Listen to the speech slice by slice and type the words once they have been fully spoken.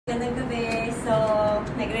Magandang gabi. So,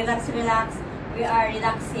 nag-relax. We are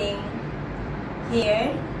relaxing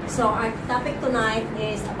here. So, our topic tonight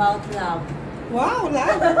is about love. Wow,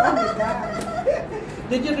 love! Oh my God.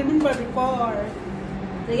 Did you remember before?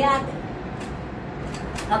 So, yeah.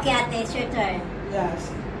 Okay, ate, it's your turn.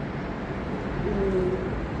 Yes.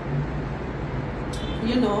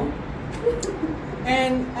 You know,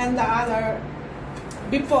 and the other,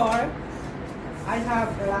 before, I have,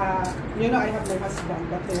 I have my husband,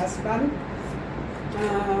 but the husband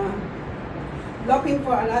looking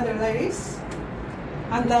for another ladies,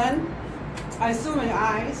 and then I saw my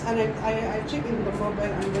eyes, and I check in the mobile,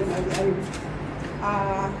 and then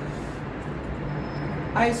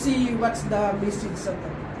I see what's the message of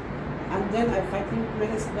it, and then I fighting with my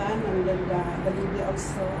husband, and then the lady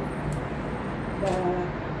also,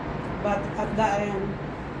 but at the end,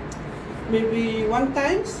 maybe 1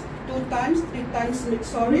 time, 2 times, 3 times make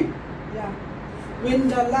sorry. Yeah. When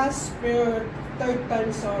the last third time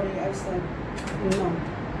sorry, I said no.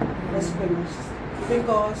 Let's finish.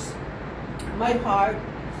 Because my heart,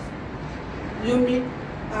 you make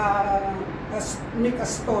a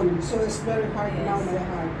stone, so it's very hard now. My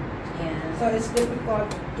heart. Yeah. So it's difficult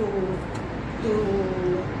to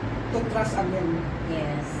trust again.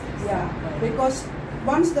 Yes. Yeah. Because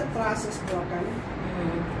once the trust is broken,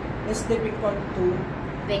 it's difficult to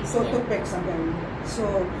fix again.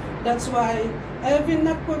 So that's why even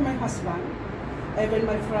not for my husband, even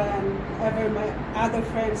my friend, even my other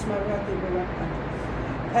friends, my relative,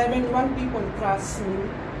 even when people trust me,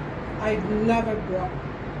 I never broke,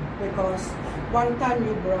 because one time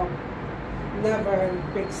you broke, never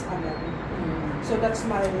fix again. So that's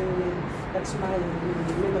my opinion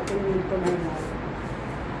to my life.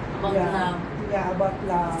 About love. Yeah, about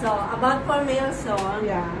love. So, about for me also.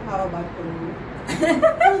 Yeah, how about for you?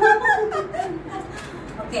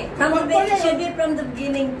 Okay, it should be from the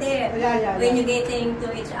beginning there. Yeah. When you're getting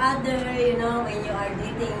to each other, when you are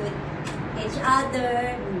dating with each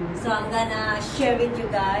other. So I'm gonna share with you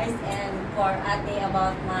guys and for Ate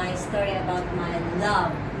about my story about my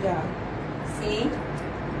love. Yeah. See?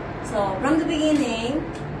 So from the beginning,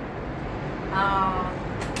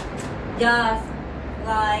 just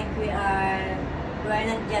like we are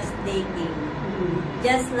not just dating.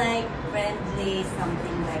 Just like friendly,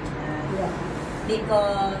 something like that. Yeah.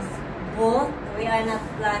 Because both we are not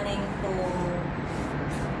planning to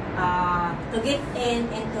get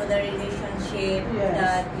into the relationship. Yes.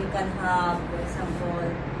 That you can have, for example,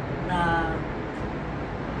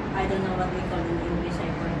 I don't know what we call in English, I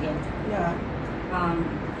forget.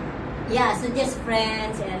 Yeah. So just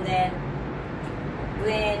friends, and then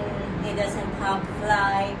when he doesn't have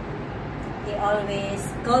flight, he always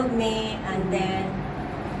called me, and then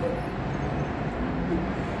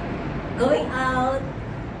going out,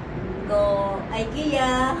 go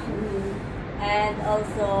IKEA, and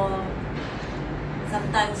also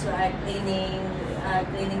sometimes we are cleaning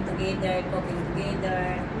together, cooking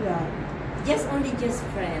together. Yeah. Just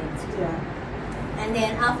friends. Yeah. And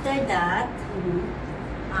then after that,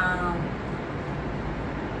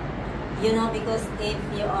 because if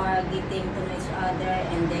you are getting to know each other,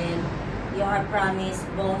 and then you are promised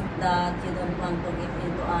both that you don't want to get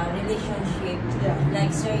into a relationship,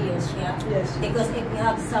 like serious, yeah? Yes. Because if we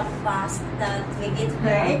have some past that we get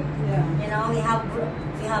hurt, we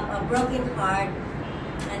have a broken heart,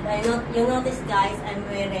 and you notice, guys, I'm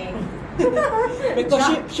wearing because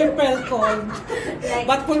she felt cold.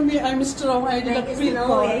 But for me, I'm strong. I did not feel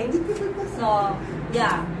cold. So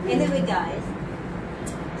yeah. Anyway, guys.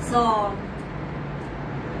 So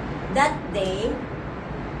that day,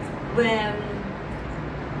 when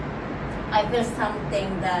I feel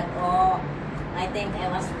something that, I think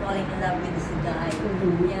I was falling in love with this guy,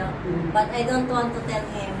 but I don't want to tell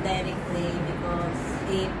him directly, because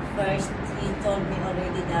he told me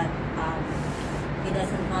already that he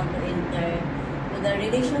doesn't want to enter to the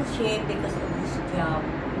relationship because of his job.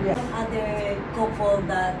 Yeah. Other couple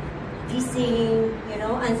that kissing,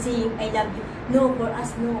 and saying I love you. No, for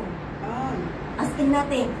us, no. As in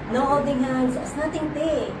nothing. No holding hands. As nothing,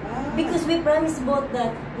 te. Because we promised both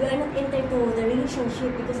that we are not enter to the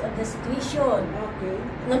relationship because of the situation. Okay.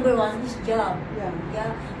 Number one, his job.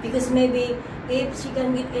 Yeah. Because maybe if she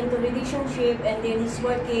can get into relationship and then he's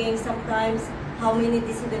working, sometimes how many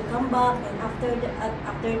days he will come back, and after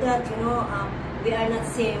that, we are not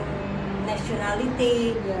same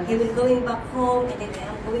nationality. Yes. He will going back home, and then I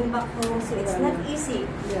am going back home, so it's not easy.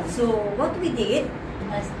 Yeah. So what we did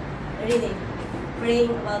was really praying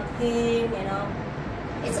about him,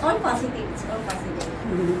 it's all positive.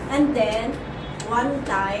 And then one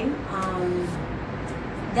time,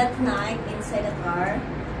 that night inside the car,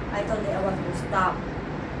 I told him I want to stop.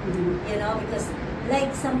 You know, because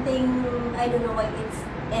like something, I don't know why it's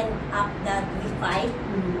end up that we fight.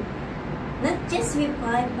 Not just we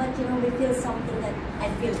fight, but you know, we feel something that I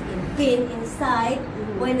feel in pain inside.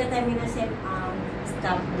 When the time I said,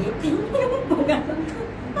 stop beating him.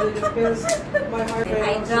 Because my heart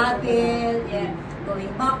I travel, yeah, going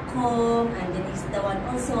back home, and then it's the one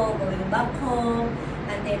also going back home.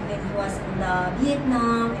 And then when he was in the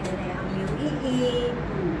Vietnam, and then I am UAE,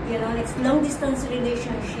 you know, it's long distance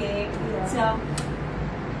relationship. So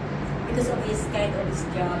because of his kind of his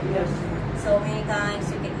job, so many times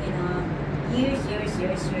you get, you know, years,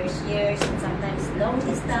 and sometimes long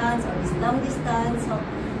distance or this long distance. So,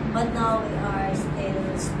 but now we are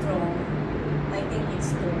still strong. I think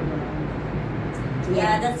it's true.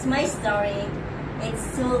 Yeah, that's my story. It's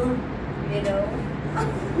so, you know,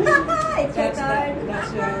 it's your turn.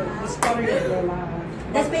 That's the story of your life.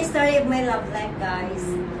 That's my story of my love life, guys.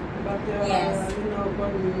 But yes, you know,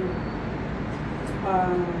 for me,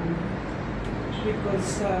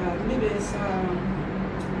 because maybe it's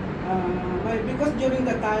because during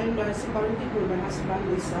the time I separated with my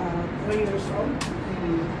husband is 3 years old.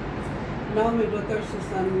 Now my daughter is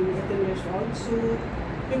 18 years old, so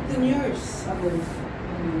 15 years ago.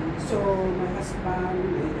 So my husband,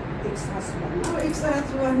 ex-husband,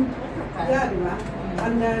 yeah, diba?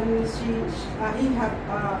 And then he had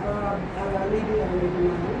a lady already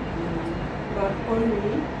now. But for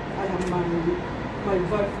me, I have my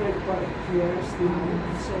boyfriend for 8 years now.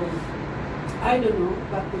 So I don't know,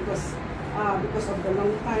 but because of the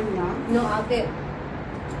long time now. No, Ate,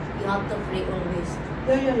 you have to pray always.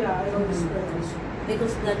 Yeah. I always pray also.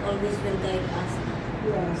 Because God always will guide us.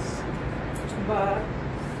 Yes. But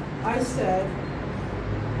I said,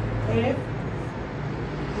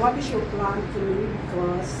 what is your plan to me?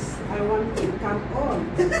 Because I want to become old.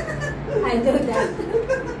 I do that.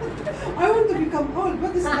 I want to become old.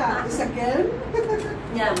 What is that? Is a girl?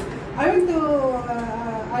 Yeah. I want to.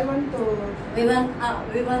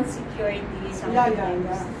 We want security sometimes.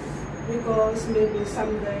 Yeah. Because maybe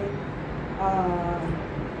someday,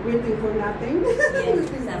 waiting for nothing. Yes,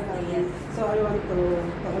 exactly. Yes. So I want to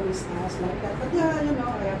always ask like that. But yeah, you know,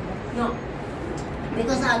 I have. No,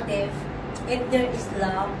 because Ate, if there is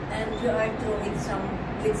love and you are true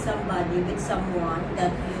with somebody, with someone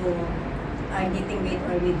that you are dating with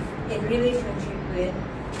or with in relationship with,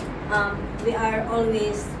 we are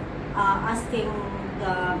always asking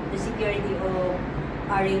the security of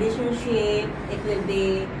our relationship. It will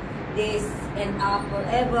be this and up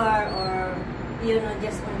forever, or you know,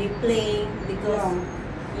 just only playing because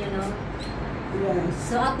you know. Yes.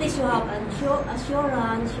 So at least you have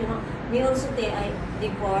assurance, you know. Me also,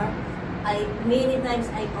 before, many times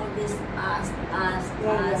I always ask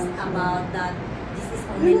about that. This is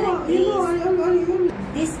only like this.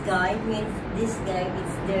 This guy means this guy.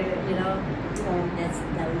 It's there, you know. That's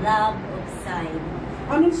the love of sign.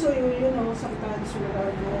 And also, you know, sometimes we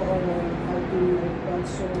argue or fighting like that.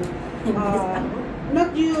 So,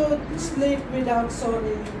 not you sleep without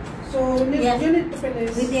sorry. So you need to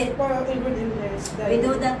finish. We did. Even in this. We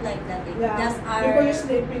do that like that. Yeah. That's our. Before you're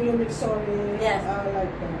sleeping, you make sorry. Yes. Like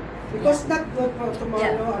that. Because not good for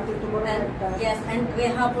tomorrow until tomorrow and, like that. Yes, and we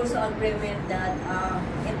have also agreement that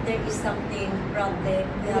if there is something problem,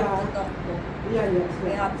 we have to talk to. Yes.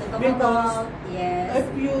 We have to talk because about. Yes. If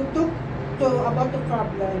you talk about the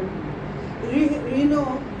problem, you know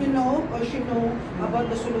or she know about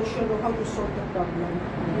the solution or how to solve the problem.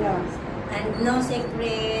 Yeah. And no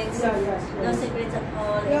secrets. Yes. No secrets at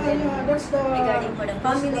all. Yeah. That's the regarding for the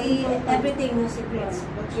family, everything, no secrets.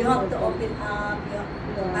 You have to open up.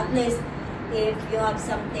 At least if you have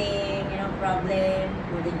something, you know, problem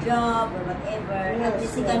with the job or whatever, at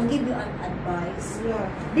least he can give you an advice. Yeah.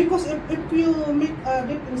 Because if you meet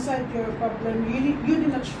deep inside your problem, you did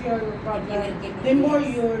not share your problem. The more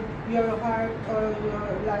your heart or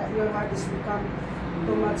your heart is become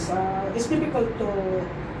too much. It's difficult to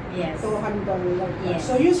handle like that.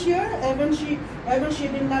 So you share, even she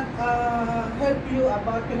did not help you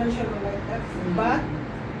about financial like that, but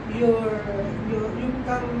you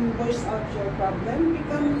become voice out your problem,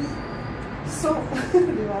 become so,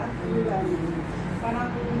 di ba?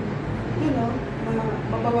 Parang, you know,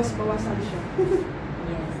 mabawas-bawasan siya.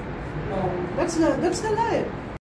 Yes. That's the life.